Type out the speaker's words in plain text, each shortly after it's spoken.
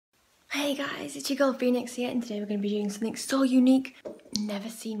Hey guys, it's your girl Phoenix here, and today we're going to be doing something so unique, never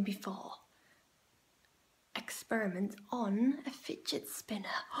seen before. Experiment on a fidget spinner.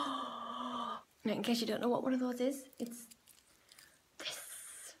 Now, in case you don't know what one of those is, it's this.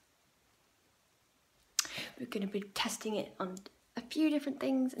 We're going to be testing it on a few different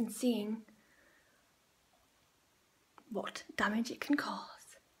things and seeing what damage it can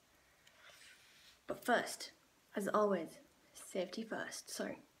cause. But first, as always, safety first. So,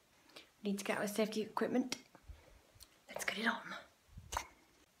 we need to get our safety equipment. Let's get it on.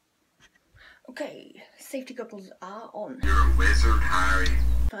 Okay, safety goggles are on. You're a wizard, Harry.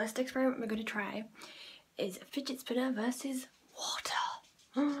 First experiment we're going to try is a fidget spinner versus water.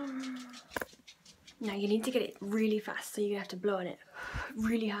 Now you need to get it really fast, so you're going to have to blow on it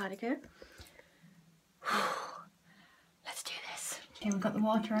really hard, okay? Let's do this. Okay, we've got the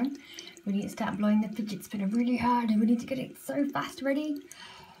water on. We need to start blowing the fidget spinner really hard, and we need to get it so fast. Ready?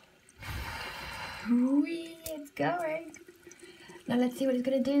 Whee, it's going. Now let's see what it's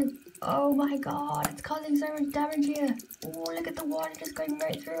going to do. Oh my god, it's causing so much damage here. Oh, look at the water just going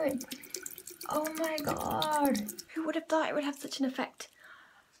right through it. Oh my god. Who would have thought it would have such an effect?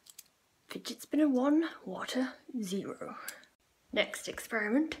 Fidget spinner 1, water 0. Next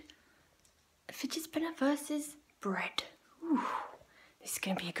experiment. A fidget spinner versus bread. Ooh, this is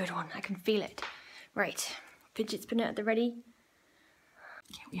going to be a good one. I can feel it. Right, fidget spinner at the ready.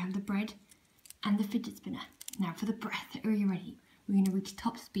 Okay, we have the bread and the fidget spinner. Now for the breath. Are you ready? We're going to reach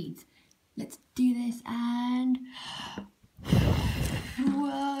top speeds. Let's do this and...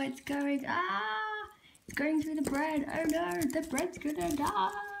 Whoa, it's going... Ah! It's going through the bread. Oh no, the bread's gonna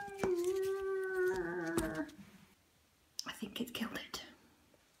die. I think it's killed it.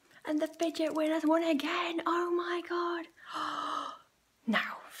 And the fidget winner's won again. Oh my god.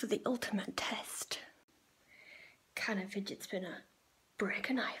 Now for the ultimate test. Can a fidget spinner break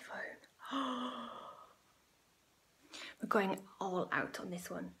an iPhone? We're going all out on this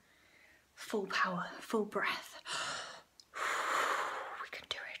one. Full power, full breath. We can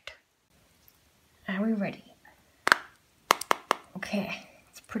do it. Are we ready? Okay,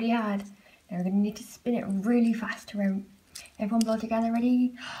 it's pretty hard. Now we're going to need to spin it really fast around. Everyone blow together,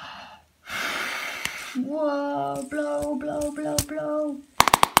 ready? Whoa, blow, blow, blow, blow.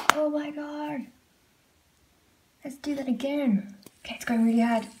 Oh my god. Let's do that again. Okay, it's going really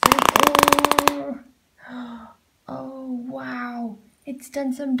hard. Oh wow, it's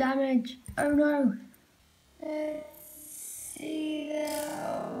done some damage. Oh no. Let's see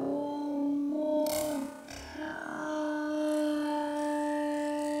that one more time.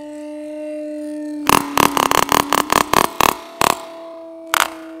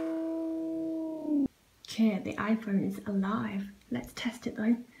 Okay, the iPhone is alive. Let's test it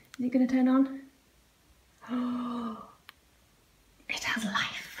though. Is it going to turn on? Oh, it has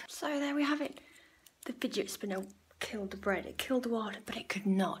life. So there we have it. The fidget spinner killed the bread, it killed the water, but it could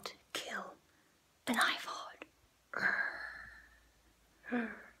not kill an iPhone.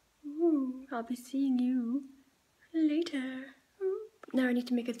 Ooh, I'll be seeing you later. Now I need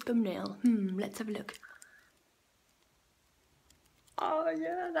to make a thumbnail. Let's have a look. Oh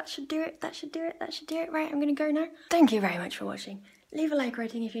yeah, that should do it, that should do it, that should do it. Right, I'm gonna go now. Thank you very much for watching. Leave a like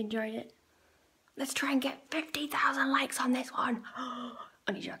rating if you enjoyed it. Let's try and get 50,000 likes on this one.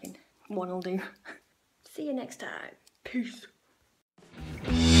 Only joking, one will do. See you next time. Peace.